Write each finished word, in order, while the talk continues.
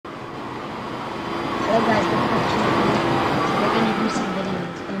guys, welcome back to my video. So we're gonna do some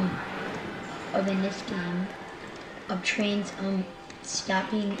videos of in this game of trains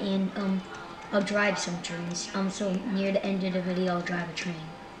stopping and I'll drive some trains. So near the end of the video I'll drive a train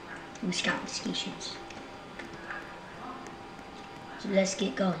and stop the stations. So let's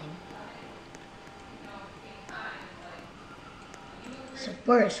get going. So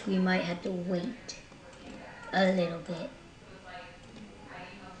first we might have to wait a little bit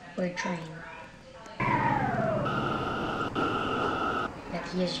for a train. Like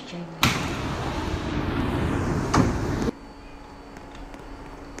here's a train.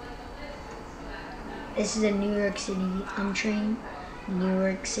 This is a New York City train. New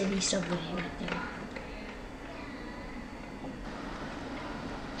York City subway right there.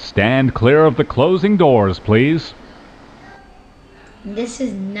 Stand clear of the closing doors, please. This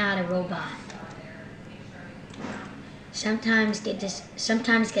is not a robot. Sometimes get late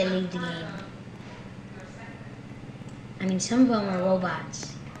the game. I mean, some of them are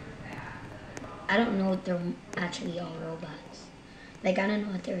robots. I don't know if they're actually all robots. Like, I don't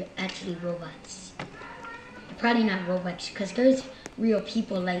know if they're actually robots. They're probably not robots, because there's real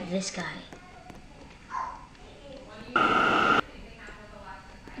people like this guy.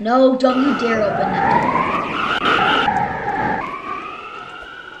 No, don't you dare open that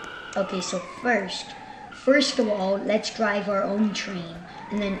door. Okay, so first of all, let's drive our own train.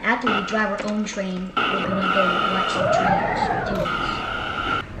 And then after we drive our own train, we're gonna go watch the trains do this.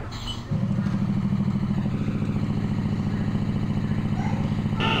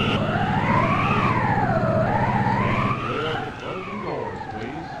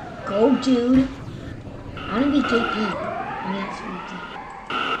 Go, dude. I wanna be gate B. I mean, that's what we do.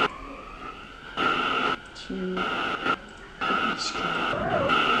 To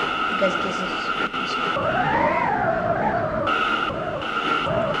because this is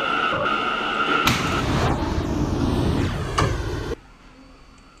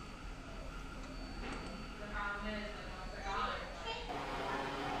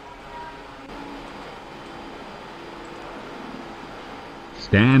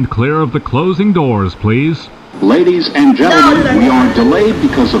Stand clear of the closing doors, please. Ladies and gentlemen, we are delayed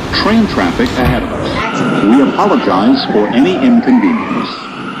because of train traffic ahead of us. We apologize for any inconvenience.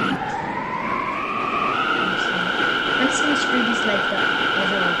 I've seen Scrooge's like that.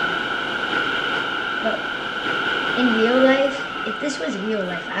 But in real life, if this was real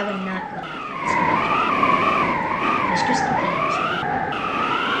life, I would not go that fast. It's just the game.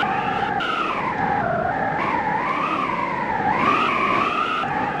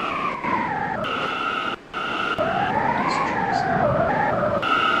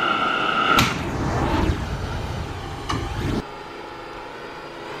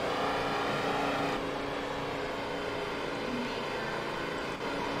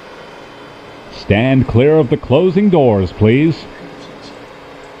 Stand clear of the closing doors, please.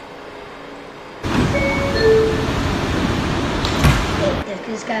 Does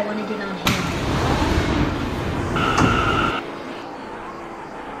this guy want to get on him?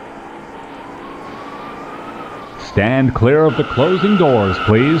 Stand clear of the closing doors,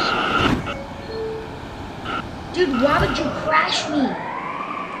 please. Dude, why would you crash me?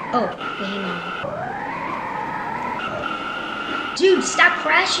 Oh, wait, hang on. Dude, stop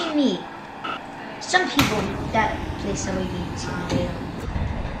crashing me. Some people that play subway games, they don't.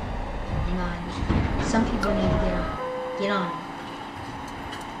 Hang on. Some people need to get on.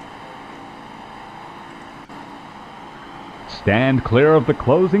 Stand clear of the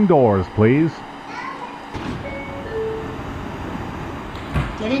closing doors, please.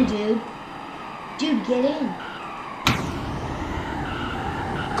 Get in, dude. Dude, get in.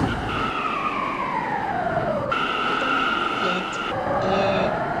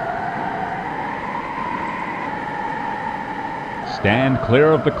 Stand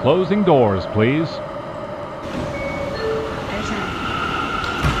clear of the closing doors, please.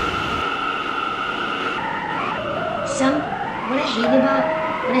 What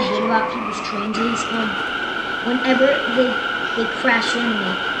I hate about people's trains is whenever they crash into me,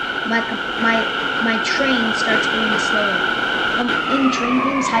 my train starts going slower. In train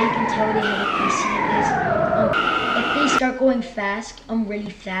games, how you can tell they have a PC is if they start going fast, really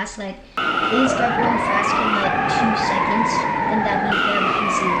fast, like they start going fast in like 2 seconds, then that means they have a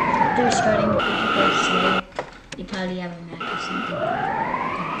PC. If they're starting to go slow, they probably have a Mac or something.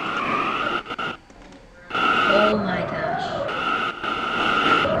 Oh my gosh.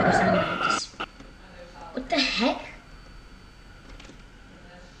 What the heck?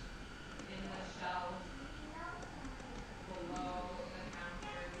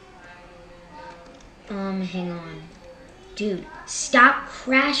 Hang on. Dude, stop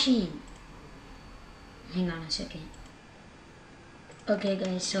crashing. hang on a second. Okay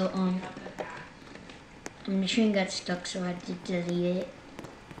guys, so the train got stuck, so I had to delete it.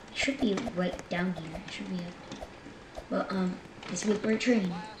 It should be right down here. It should be up there. But let's wait for a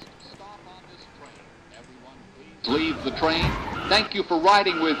train. Leave the train. Thank you for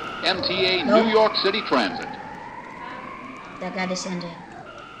riding with MTA New York City Transit. That guy descended.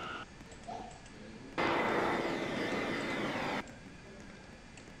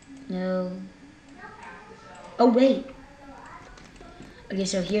 No. Oh wait. Okay,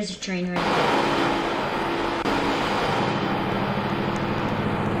 so here's a train right here.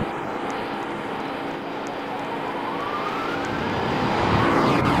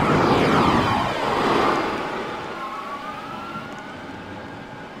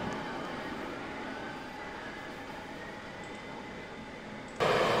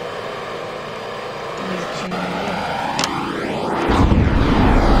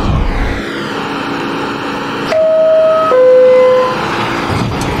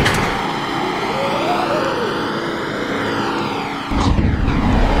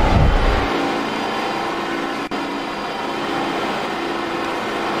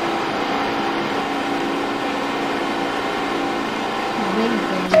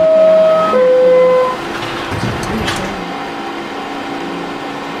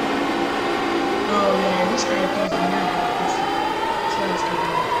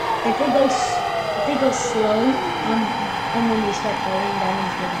 If they go slow, and when they start going, that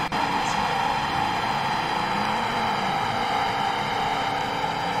means they're gonna pass.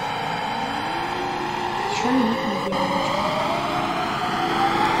 Try to make me get on the train.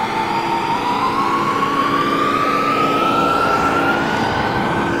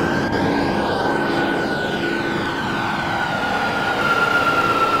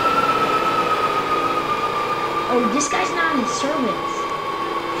 Oh, this guy's not in service.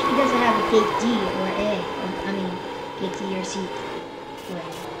 He doesn't have a gate D or A. Gate D or C.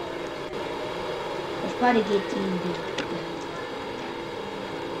 Wait. There's probably gate D and B. Yeah.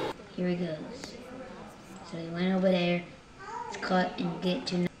 Here he goes. So he went over there. Let's cut and get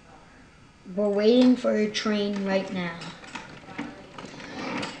to. We're waiting for a train right now.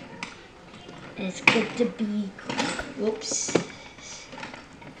 And it's good to be. Whoops.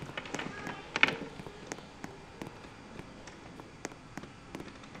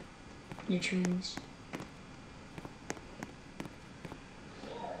 The trains.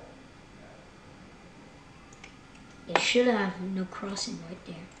 It should have no crossing right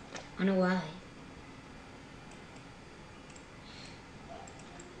there. I don't know why.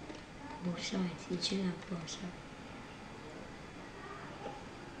 Both sides. It should have both sides.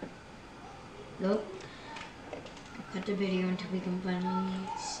 Nope. Cut the video until we can finally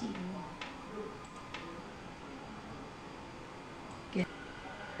see.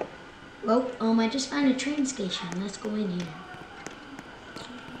 Well, I just found a train station. Let's go in here.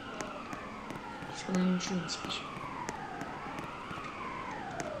 Let's go in the train station.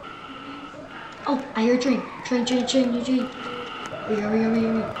 Oh, I hear a train. Train.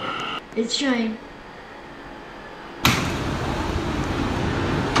 Hurry. It's train.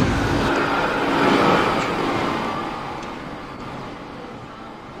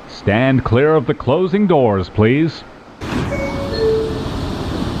 Stand clear of the closing doors, please.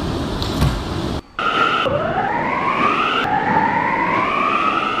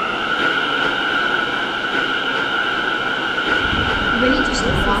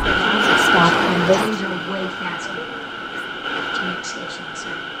 Stop, and those are way faster to make stations.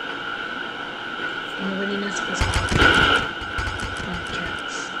 And we're really not supposed to have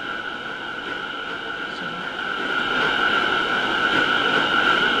trucks. So.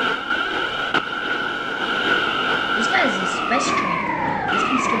 This guy is a express train. This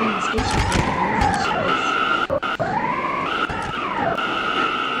keeps getting the station.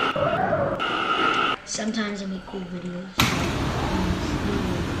 Sometimes I make cool videos.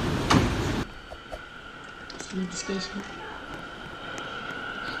 Leave the station.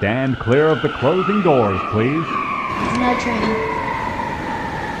 Stand clear of the closing doors, please. There's no train.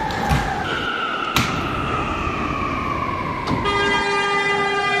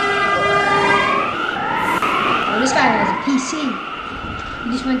 Oh, this guy has a PC.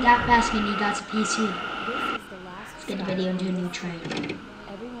 He just went that fast and he got a PC. Let's get the video into a new train.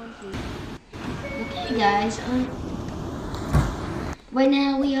 Okay, guys. Right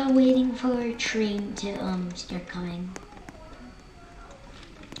now we are waiting for a train to start coming.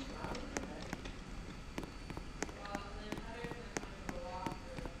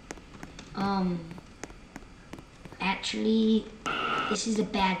 Actually, this is a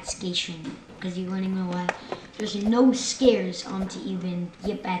bad station because you're running away. There's no stairs to even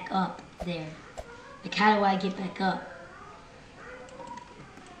get back up there. Like, how do I get back up?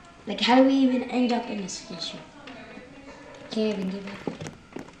 Like, how do we even end up in this situation? Can't even get back up.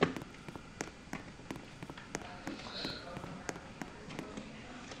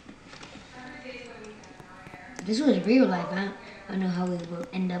 If this was real life, I don't know how we will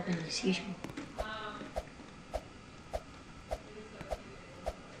end up in this situation.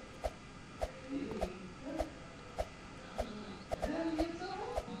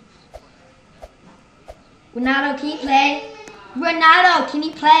 Ronaldo, can you play? Ronaldo, can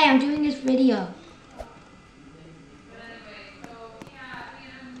you play? I'm doing this video.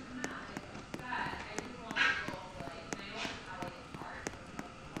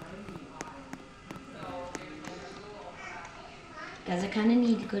 Guys, I kind of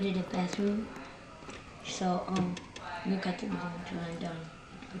need to go to the bathroom. So, look at the video until I'm done.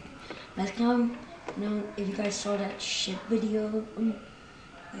 Last time, if you guys saw that shit video,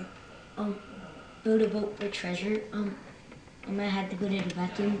 build a boat for treasure, I had to go to the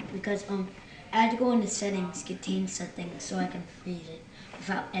bathroom because, I had to go into settings, contain settings, so I can freeze it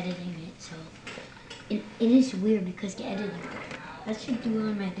without editing it, so. It is weird because the editing, I should do it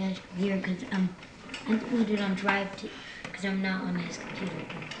on my desk here because, I have to put it on drive too, because I'm not on his computer.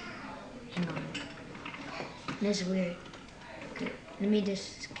 Hang on. That's weird. Okay, let me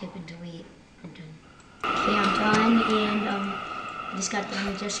just skip until I'm done. Okay, I'm done, and, I just got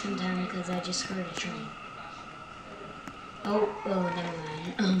done just in time because I just heard a train. Oh, never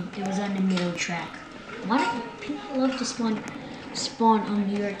mind. It was on the middle track. Why do people love to spawn on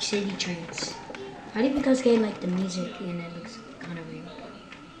New York City trains? Probably because they like the music and it looks kind of weird.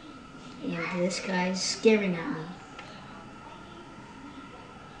 Yeah, this guy's staring at me.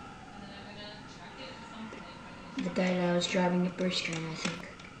 The guy that I was driving the first train, I think.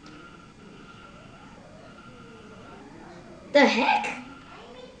 The heck?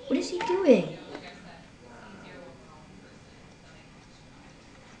 What is he doing?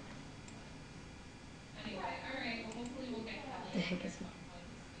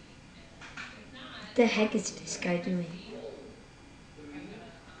 The heck is this guy doing?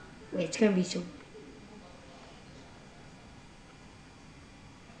 Wait, it's gonna be so.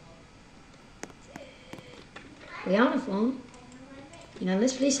 We on the phone?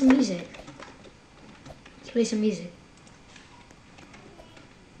 Let's play some music. Let's play some music.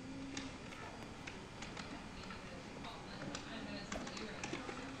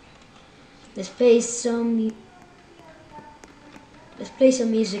 Let's play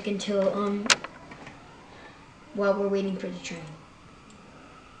some music until while we're waiting for the train.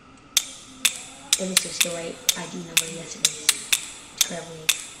 At least it's the right ID number. Yes, it is. Cleverly.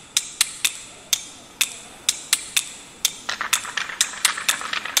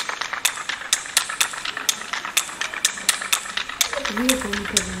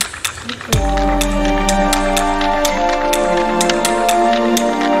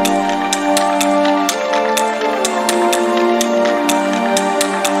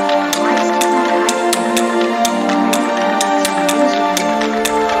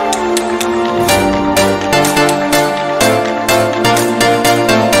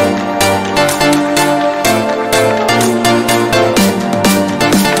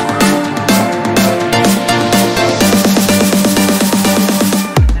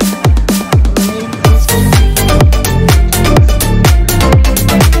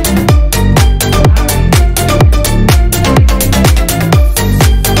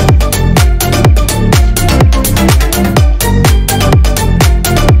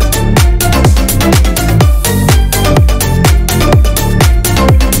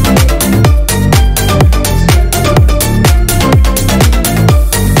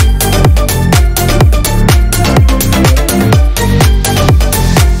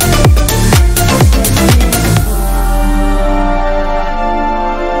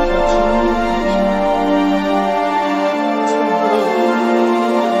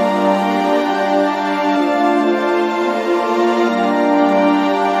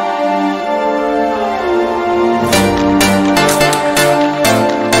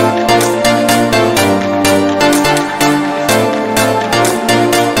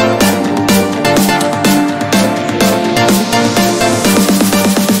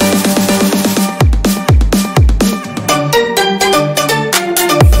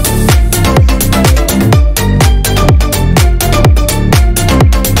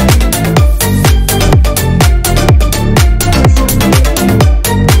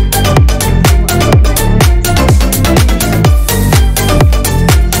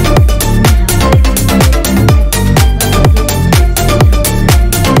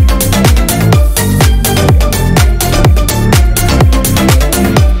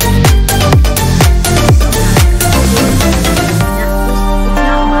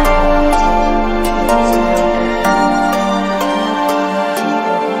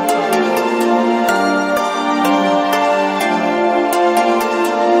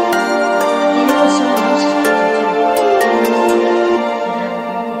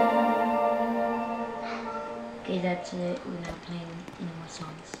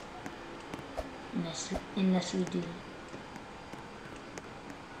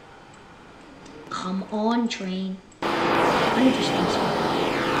 come on, train. Interesting spot.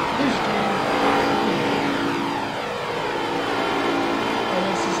 This train. Oh,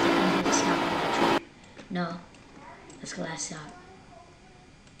 this is the end of the stop on that train. No, that's the last stop.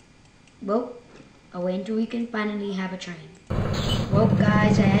 Well, I'll wait until we can finally have a train. Well,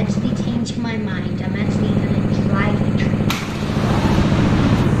 guys, I actually changed my mind. I'm actually gonna drive the train.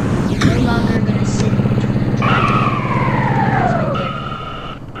 I'm no longer gonna sit in the train. I'm driving it. Right there.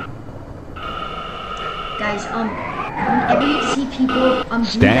 Guys, whenever you see people do that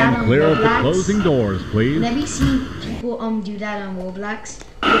Stand on clear of the Roblox, closing doors, please. whenever you see people do that on Roblox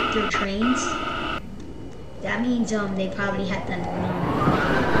with their trains, that means they probably had to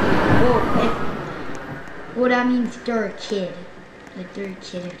well, that means they're a kid. Like, they're a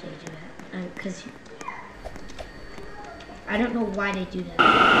kid if they do that. Because I don't know why they do that.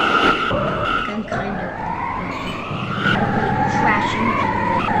 Like, I'm kind of crashing people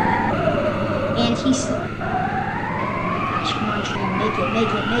like that. And he's... Oh my gosh, come on, train. Make it,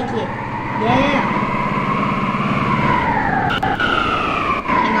 make it, make it. Yeah!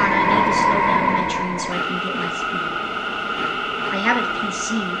 Hang on, I need to slow down my train so I can get my speed. I have a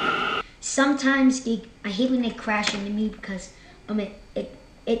PC. Sometimes I hate when they crash into me because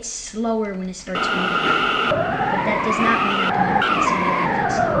it's slower when it starts moving. But that does not mean I don't have a PC that I can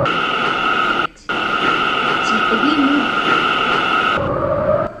see, if we move...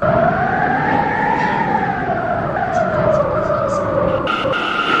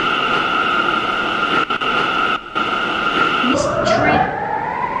 This train...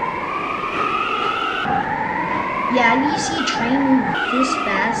 Yeah, when you see a train move this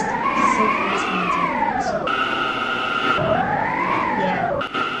fast, so fast when it's yeah,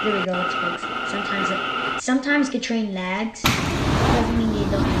 there we go, it's fixed. Sometimes the train lags. Doesn't mean you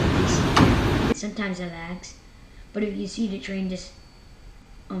don't have a PC. Sometimes it lags. But if you see the train just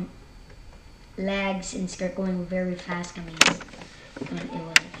lags and start going very fast, I mean it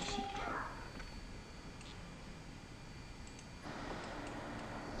wasn't PC.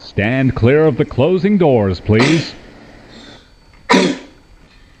 Stand clear of the closing doors, please.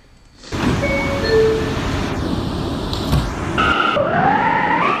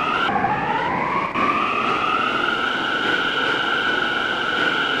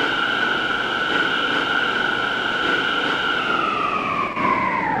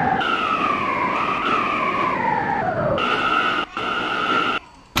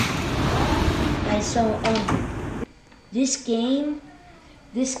 So this game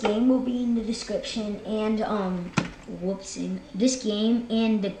will be in the description, and this game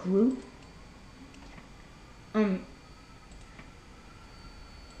and the group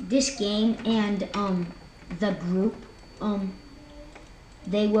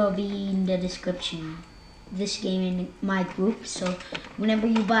they will be in the description. This game and my group. So whenever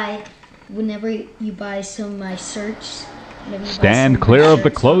you buy some of my shirts, Stand clear of the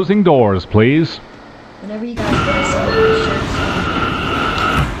closing doors, please. Whenever you guys buy some of my shirts,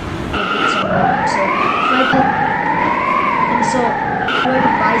 you'll get some Robux. So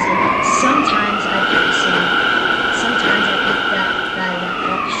whoever buys it, sometimes I pick the same. Sometimes I pick that guy that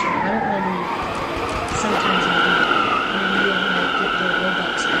bought the shirt. I don't really. Sometimes I do, and then you might get your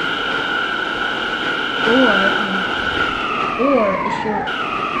Robux back.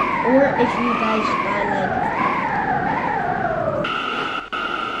 Or if you guys buy like.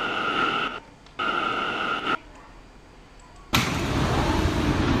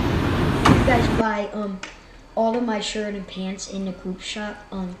 Buy all of my shirt and pants in the group shop,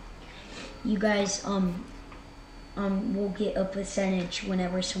 you guys will get a percentage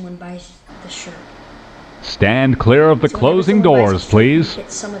whenever someone buys the shirt. Stand clear of the closing doors, please.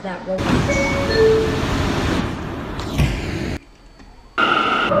 Get some of that Robux.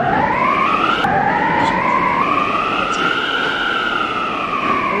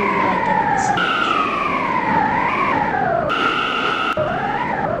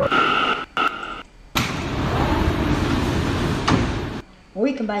 Or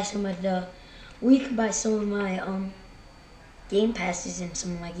you can buy some of my game passes in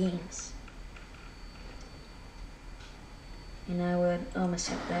some of my games, and I would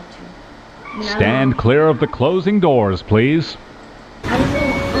accept that too. Stand clear of the closing doors, please. I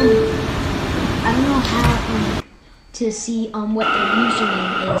don't know how to see what their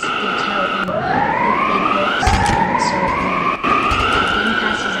username is to tell if they bought something. So the game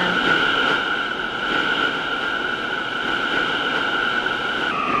passes out.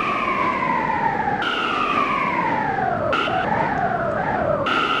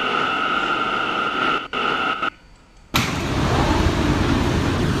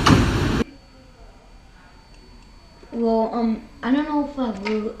 Well, I don't know if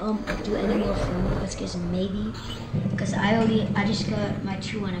do any more film because maybe because I just got my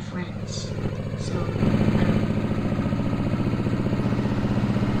 200 friends, so I don't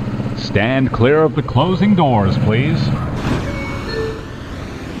know. Stand clear of the closing doors, please.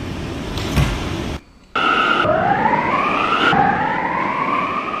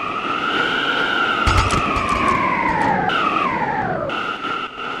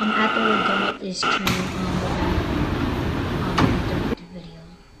 After we're done with this training, we're done with the video.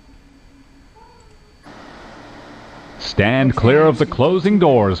 Stand clear of the closing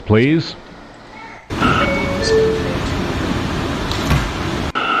doors, please.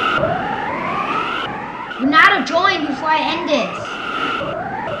 You know how to join before I end this.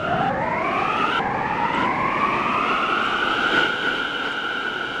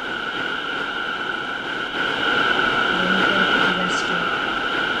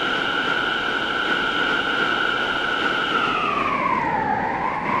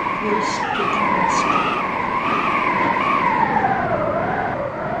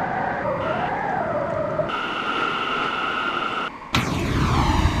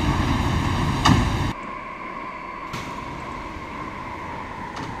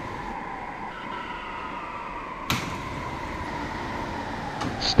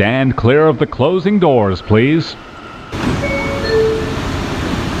 Stand clear of the closing doors, please.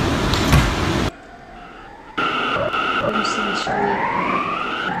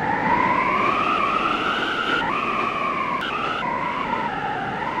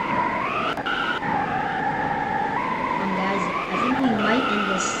 Guys, I think we might end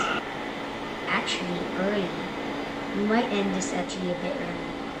this actually early. We might end this actually a bit early.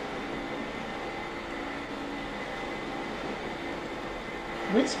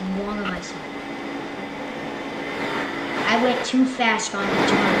 What's wrong with myself? I went too fast on the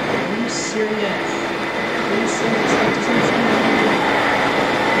turn. Are you serious? Are you serious?